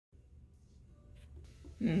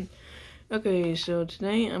Hmm. Okay, so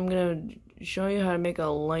today I'm gonna show you how to make a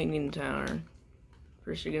lightning tower.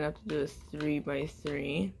 First, you're gonna have to do a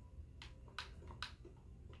 3x3,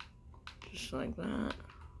 just like that.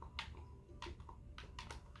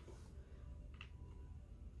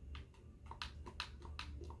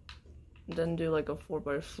 Then do like a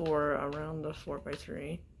 4x4 around the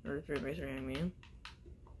 4x3, or 3x3, I mean.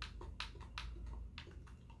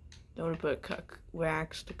 Then we put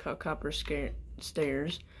wax to cut copper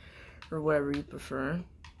stairs, or whatever you prefer,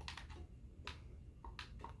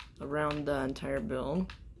 around the entire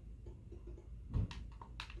build,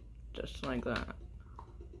 just like that.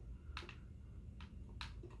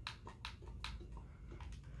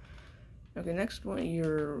 Okay, next what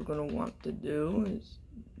you're gonna want to do is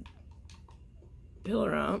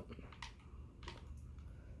pillar up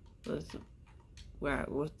with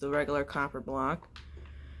the regular copper block.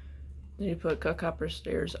 Then you put cut copper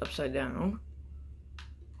stairs upside down.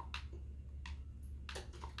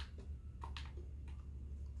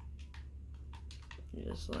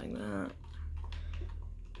 Just like that.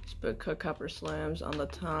 Just put cut copper slabs on the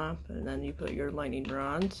top, and then you put your lightning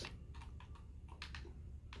rods.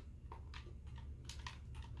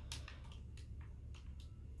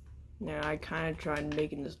 Now I kind of tried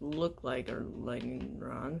making this look like a lightning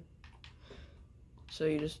rod. So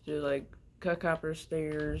you just do like cut copper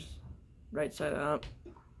stairs, right side up,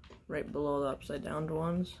 right below the upside down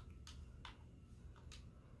ones.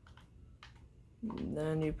 And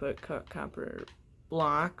then you put cut copper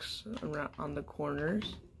blocks around on the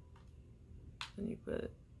corners. Then you put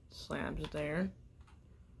slabs there.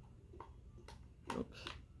 Oops.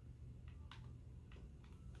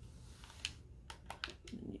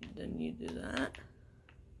 Then you do that.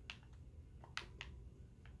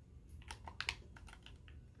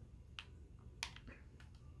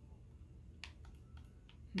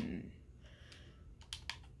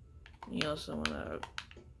 You also want to,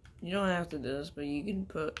 you don't have to do this, but you can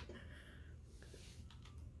put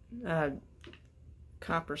a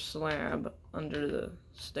copper slab under the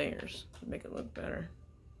stairs to make it look better.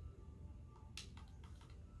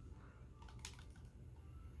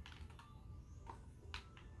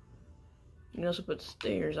 You can also put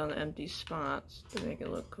stairs on the empty spots to make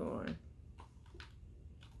it look cooler.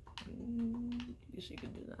 I guess you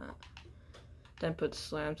could do that. Then put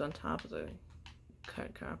slabs on top of the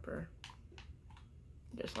cut copper.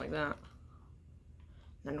 Just like that.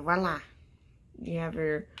 And voila! You have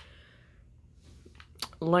your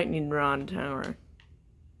lightning rod tower.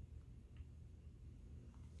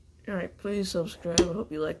 Alright, please subscribe. I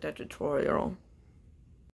hope you liked that tutorial.